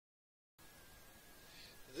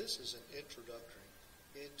This is an introduction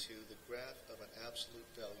into the graph of an absolute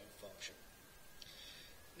value function.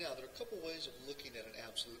 Now, there are a couple ways of looking at an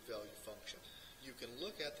absolute value function. You can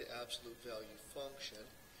look at the absolute value function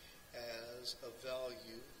as a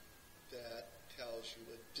value that tells you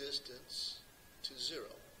a distance to 0.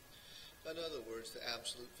 In other words, the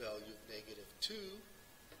absolute value of -2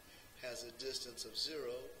 has a distance of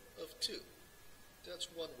 0 of 2. That's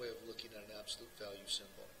one way of looking at an absolute value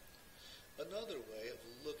symbol. Another way of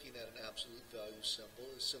looking at an absolute value symbol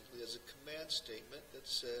is simply as a command statement that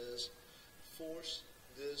says, force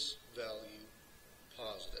this value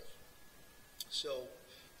positive. So,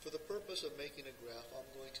 for the purpose of making a graph,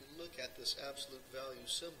 I'm going to look at this absolute value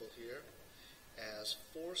symbol here as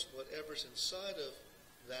force whatever's inside of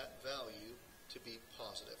that value to be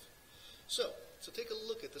positive. So take a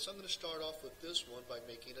look at this. I'm going to start off with this one by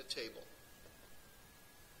making a table.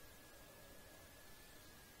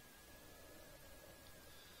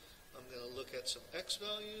 I'm going to look at some x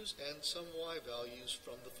values and some y values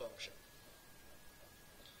from the function.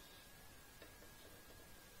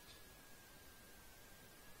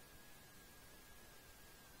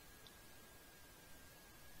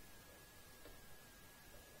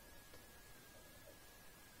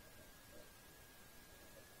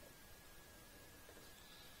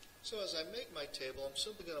 So as I make my table, I'm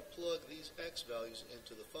simply going to plug these x values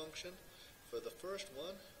into the function. For the first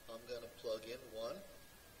one, I'm going to plug in 1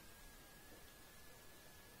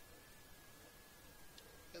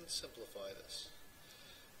 and simplify this.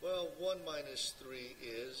 Well, 1 minus 3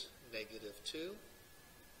 is -2.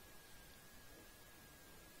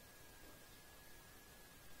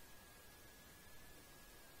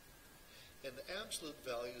 And the absolute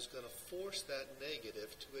value is going to force that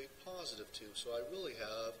negative to a +2. So I really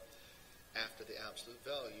have, after the absolute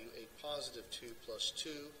value, a +2 plus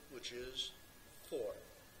 2, which is 4.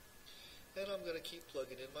 And I'm going to keep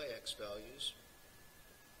plugging in my x values.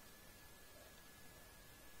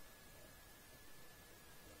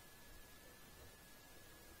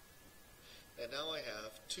 And now I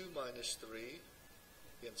have 2 minus 3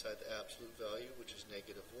 inside the absolute value, which is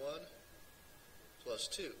 -1, plus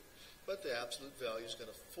 2. But the absolute value is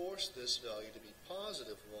going to force this value to be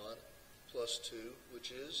 +1 plus 2,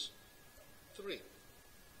 which is 3.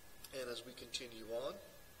 And as we continue on,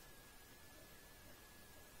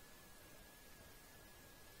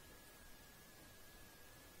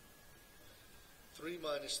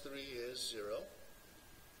 -3 is 0.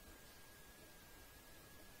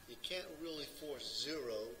 You can't really force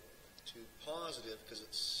 0 to positive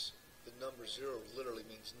because the number 0 literally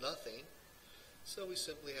means nothing. So we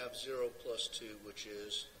simply have 0 plus 2, which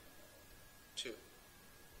is 2.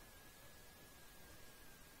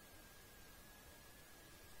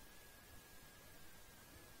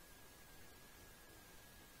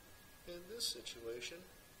 In this situation,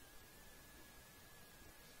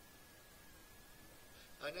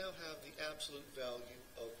 I now have the absolute value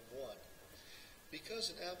of 1. Because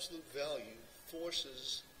an absolute value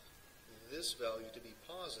forces this value to be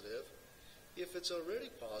positive, if it's already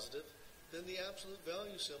positive, then the absolute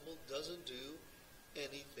value symbol doesn't do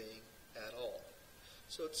anything at all.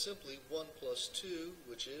 So it's simply 1 plus 2,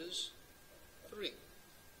 which is 3.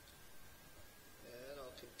 And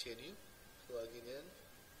I'll continue plugging in.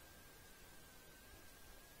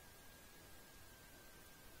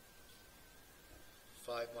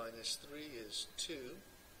 Five minus 3 is 2.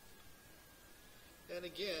 And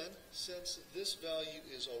again, since this value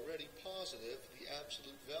is already positive, the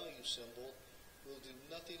absolute value symbol will do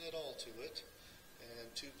nothing at all to it,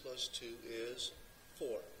 and 2 plus 2 is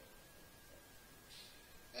 4.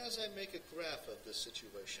 As I make a graph of this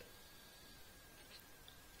situation,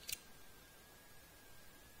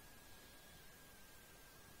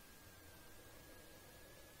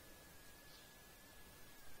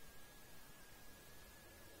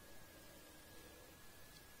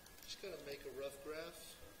 just going to make a rough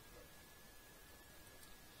graph,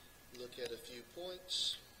 look at a few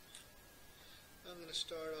points. I'm going to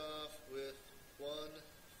start off with 1,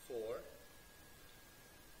 4,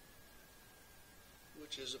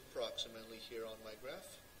 which is approximately here on my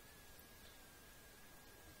graph.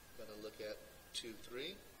 I'm going to look at 2,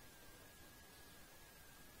 3,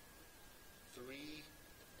 3,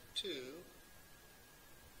 2,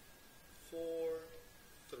 4,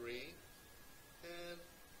 3, and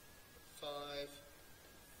 5,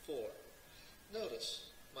 4. Notice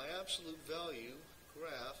my absolute value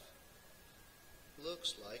graph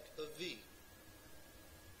looks like a V.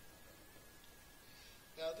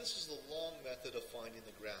 Now this is the long method of finding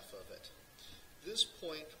the graph of it. This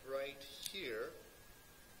point right here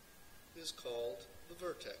is called the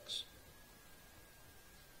vertex.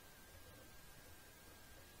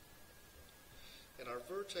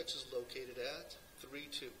 vertex is located at 3,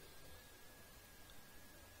 2.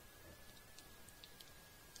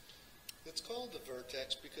 It's called the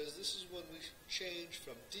vertex because this is when we change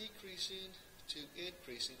from decreasing to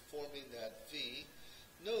increasing, forming that V.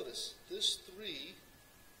 Notice this 3,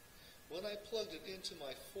 when I plugged it into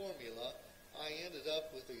my formula, I ended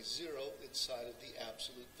up with a 0 inside of the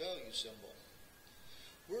absolute value symbol.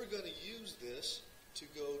 We're going to use this to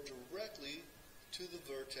go directly to the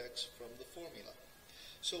vertex from the formula.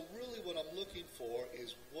 So really what I'm looking for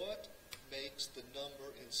is what makes the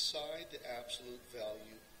number inside the absolute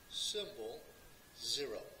value symbol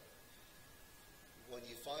 0. When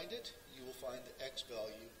you find it, you will find the x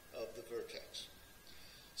value of the vertex.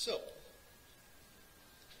 So,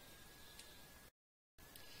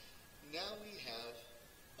 now we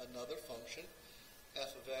have another function,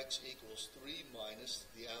 f of x equals 3 minus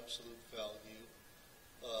the absolute value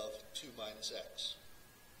of 2 minus x.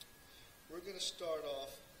 We're going to start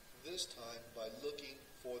off this time by looking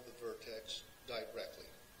for the vertex directly.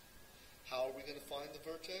 How are we going to find the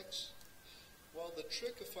vertex? Well, the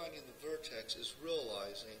trick of finding the vertex is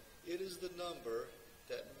realizing it is the number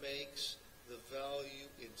that makes the value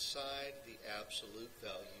inside the absolute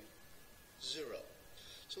value 0.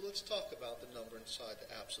 So let's talk about the number inside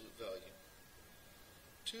the absolute value.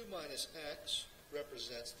 2 minus x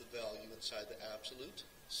represents the value inside the absolute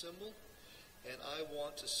symbol, and I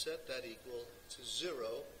want to set that equal to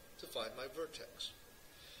 0 to find my vertex.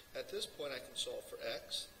 At this point I can solve for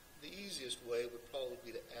x. The easiest way would probably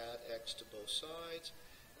be to add x to both sides,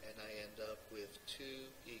 and I end up with 2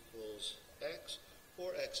 equals x,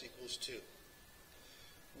 or x equals 2.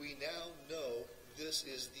 We now know this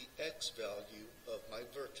is the x value of my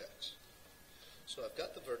vertex. So I've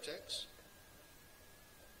got the vertex,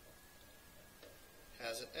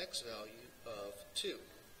 has an x value of 2.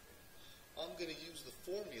 I'm going to use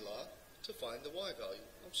the formula to find the y value.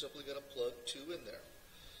 I'm simply going to plug 2 in there.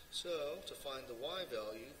 So, to find the y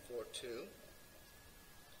value for 2,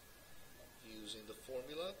 using the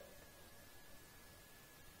formula,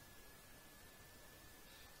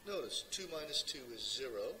 notice 2 minus 2 is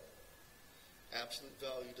 0. Absolute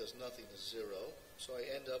value does nothing is 0. So I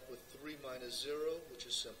end up with 3 minus 0, which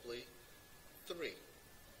is simply 3.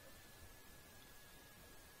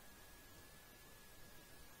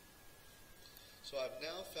 So I've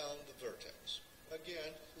now found the vertex.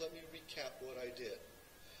 Again, let me recap what I did.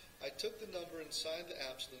 I took the number inside the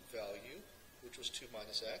absolute value, which was 2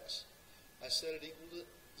 minus x. I set it equal to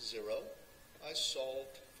 0. I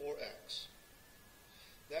solved for x.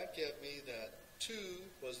 That gave me that 2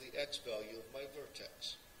 was the x value of my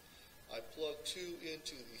vertex. I plugged 2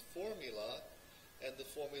 into the formula, and the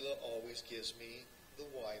formula always gives me the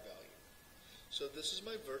y value. So this is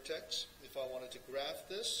my vertex. If I wanted to graph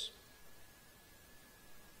this,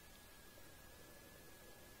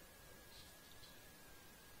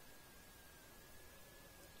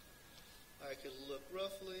 I could look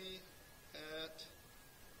roughly at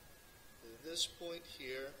this point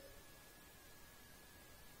here.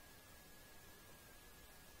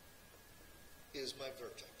 Is my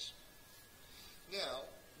vertex. Now,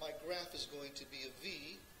 my graph is going to be a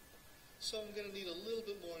V, so I'm going to need a little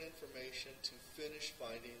bit more information to finish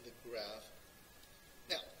finding the graph.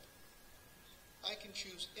 Now, I can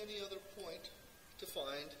choose any other point to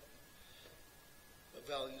find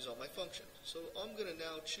values on my function. So I'm going to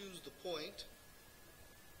now choose the point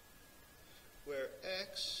where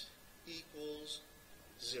x equals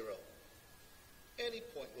 0. Any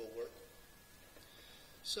point will work.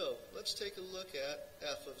 So let's take a look at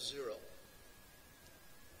f of 0.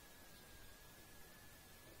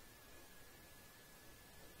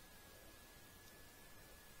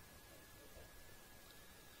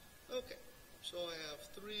 Okay, so I have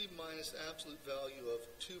 3 minus the absolute value of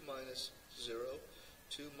 2 minus 0.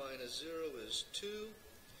 2 minus 0 is 2.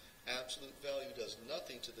 Absolute value does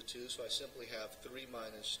nothing to the 2, so I simply have 3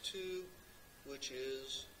 minus 2, which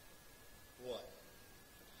is 1.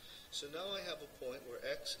 So now I have a point where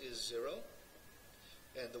x is 0,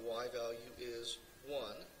 and the y value is 1,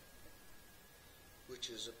 which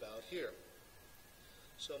is about here.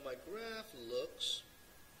 So my graph looks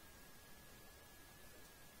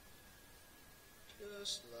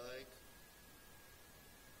just like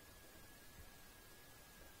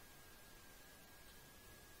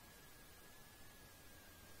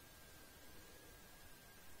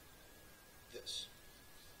this.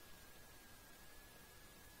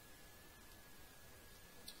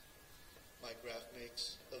 My graph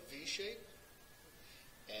makes a V shape,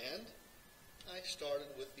 and I started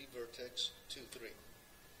with the vertex 2, 3.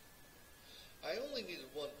 I only needed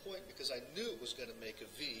one point because I knew it was going to make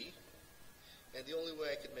a V, And the only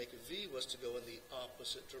way I could make a v was to go in the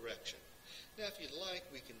opposite direction. Now, if you'd like,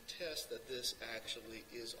 we can test that this actually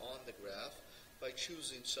is on the graph by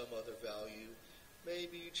choosing some other value,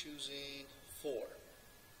 maybe choosing 4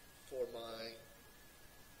 for my,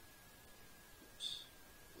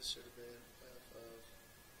 this should have been f of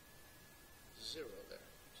 0 there.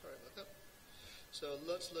 Sorry about that. So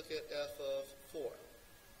let's look at f of 4.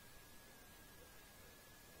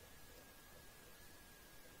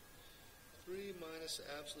 3 minus the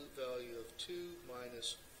absolute value of 2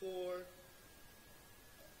 minus 4.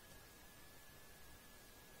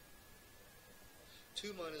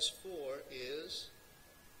 Two minus 4 is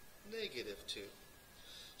negative 2.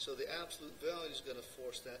 So the absolute value is going to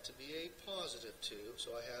force that to be a positive 2.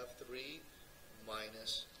 So I have 3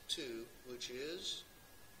 minus 2, which is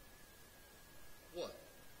 1.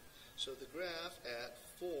 So the graph at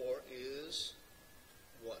 4 is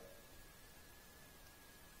 1.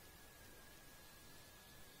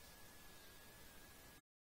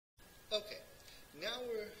 Okay, now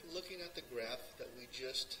we're looking at the graph that we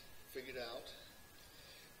just figured out,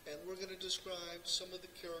 and we're going to describe some of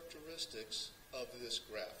the characteristics of this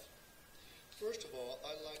graph. First of all,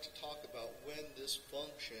 I'd like to talk about when this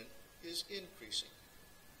function is increasing.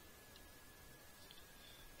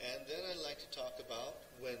 And then I'd like to talk about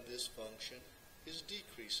when this function is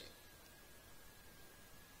decreasing.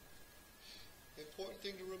 Important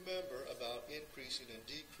thing to remember about increasing and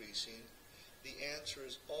decreasing, the answer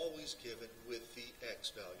is always given with the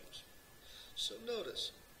x values. So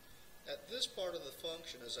notice, at this part of the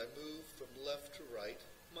function, as I move from left to right,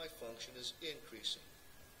 my function is increasing.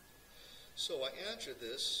 So I answer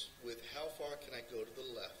this with how far can I go to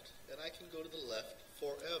the left? And I can go to the left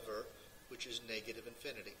forever, which is negative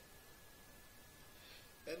infinity.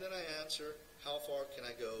 And then I answer how far can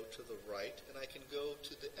I go to the right? And I can go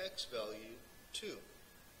to the x value 2.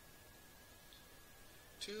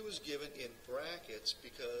 2 is given in brackets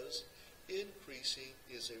because increasing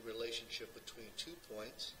is a relationship between 2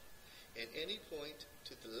 points, and any point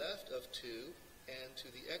to the left of 2 and to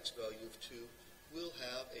the x value of 2 will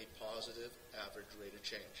have a positive average rate of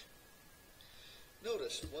change.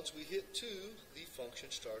 Notice, once we hit 2, the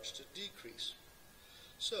function starts to decrease.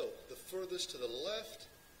 So, the furthest to the left,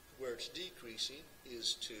 where it's decreasing,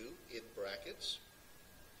 is 2 in brackets,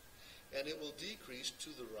 and it will decrease to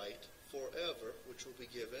the right forever, which will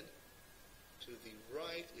be given to the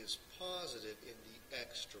right is positive in the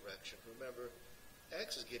x direction. Remember,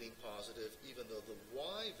 x is getting positive even though the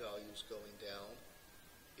y value is going down.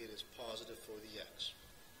 It is positive for the x.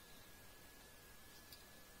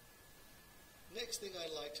 Next thing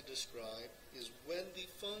I'd like to describe is when the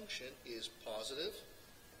function is positive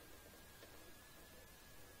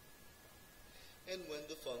and when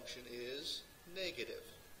the function is negative.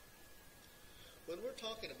 When we're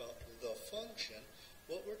talking about the function,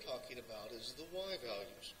 what we're talking about is the y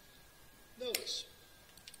values. Notice,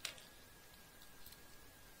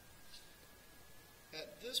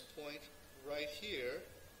 at this point right here,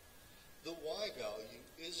 the y value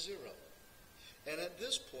is 0. And at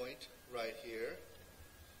this point right here,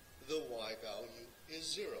 the y value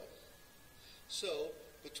is 0. So,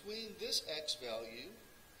 between this x value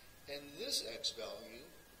and this x value,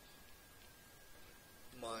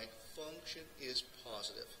 my function is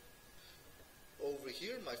positive. Over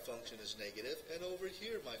here my function is negative, and over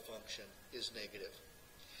here my function is negative.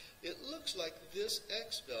 It looks like this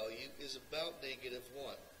x value is about negative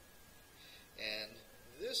 1. And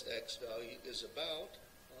this x value is about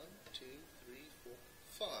 1, 2, 3,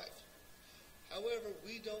 4, 5. However,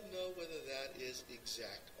 we don't know whether that is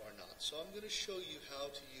exact or not. So I'm going to show you how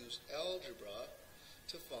to use algebra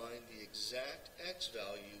to find the exact x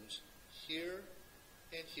values here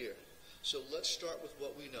and here. So let's start with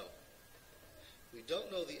what we know. We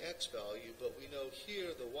don't know the x value, but we know here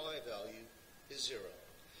the y value is 0.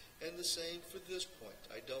 And the same for this point.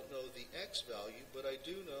 I don't know the x value, but I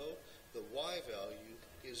do know the y value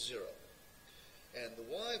is 0. And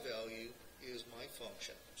the y value is my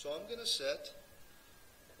function. So I'm going to set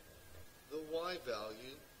the y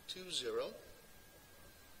value to 0.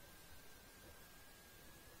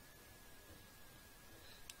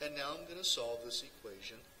 And now I'm going to solve this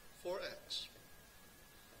equation for x.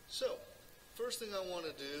 So, first thing I want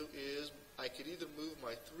to do is I could either move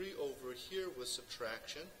my 3 over here with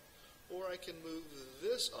subtraction, or I can move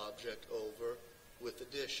this object over with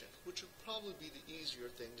addition, which would probably be the easier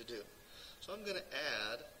thing to do. So I'm going to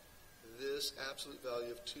add this absolute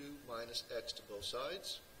value of 2 minus x to both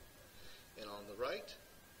sides. And on the right,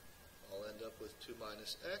 I'll end up with 2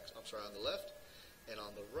 minus x, on the left. And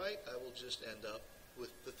on the right, I will just end up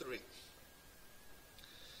with the 3.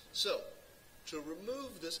 So, To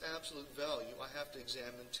remove this absolute value, I have to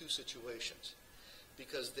examine two situations.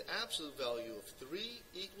 Because the absolute value of 3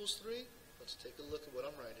 equals 3, let's take a look at what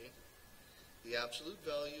I'm writing. The absolute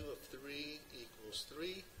value of 3 equals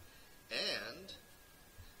 3, and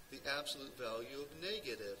the absolute value of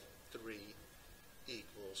negative 3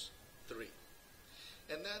 equals 3.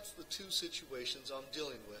 And that's the two situations I'm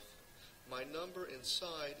dealing with. My number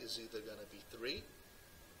inside is either going to be 3,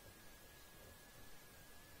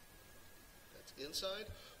 that's inside,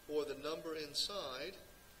 or the number inside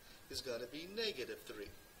is going to be negative 3.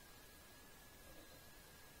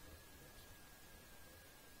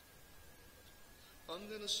 I'm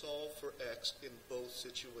going to solve for x in both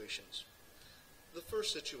situations. The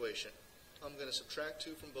first situation, I'm going to subtract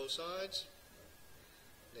 2 from both sides.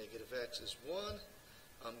 Negative x is 1.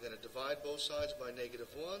 I'm going to divide both sides by negative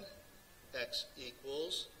 1. X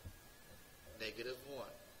equals negative 1.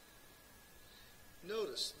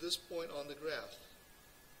 Notice this point on the graph.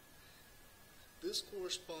 This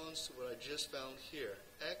corresponds to what I just found here.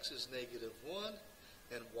 X is negative 1,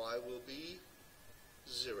 and y will be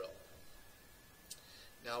 0.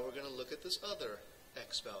 Now we're going to look at this other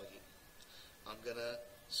x value. I'm going to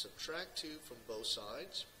subtract 2 from both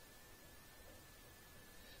sides.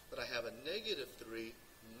 But I have a negative 3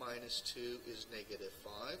 minus 2 is negative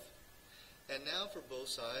 5. And now for both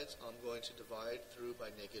sides, I'm going to divide through by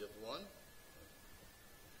negative 1.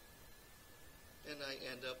 And I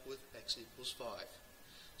end up with x equals 5.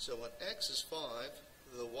 So when x is 5,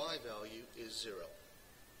 the y value is 0.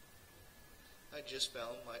 I just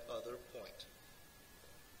found my other point.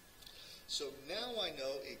 So now I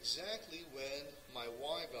know exactly when my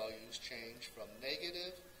y values change from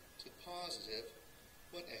negative to positive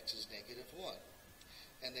when x is negative 1.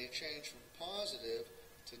 And they change from positive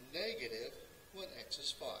to negative when x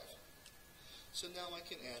is 5. So now I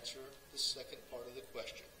can answer the second part of the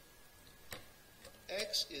question.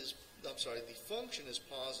 The function is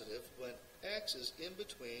positive when x is in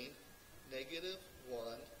between negative 1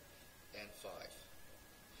 and 5.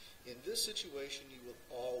 In this situation, you will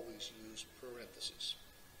always use parentheses.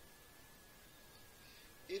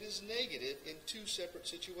 It is negative in two separate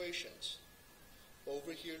situations.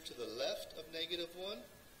 Over here to the left of negative 1,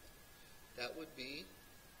 that would be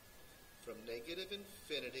from negative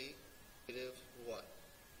infinity to negative 1,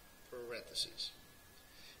 parentheses.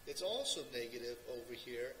 It's also negative over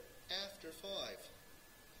here after 5.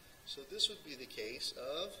 So this would be the case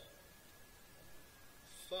of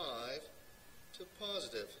 5 to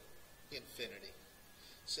positive infinity.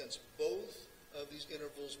 Since both of these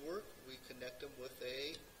intervals work, we connect them with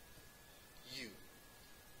a U.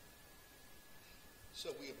 So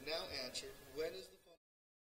we have now answered when is the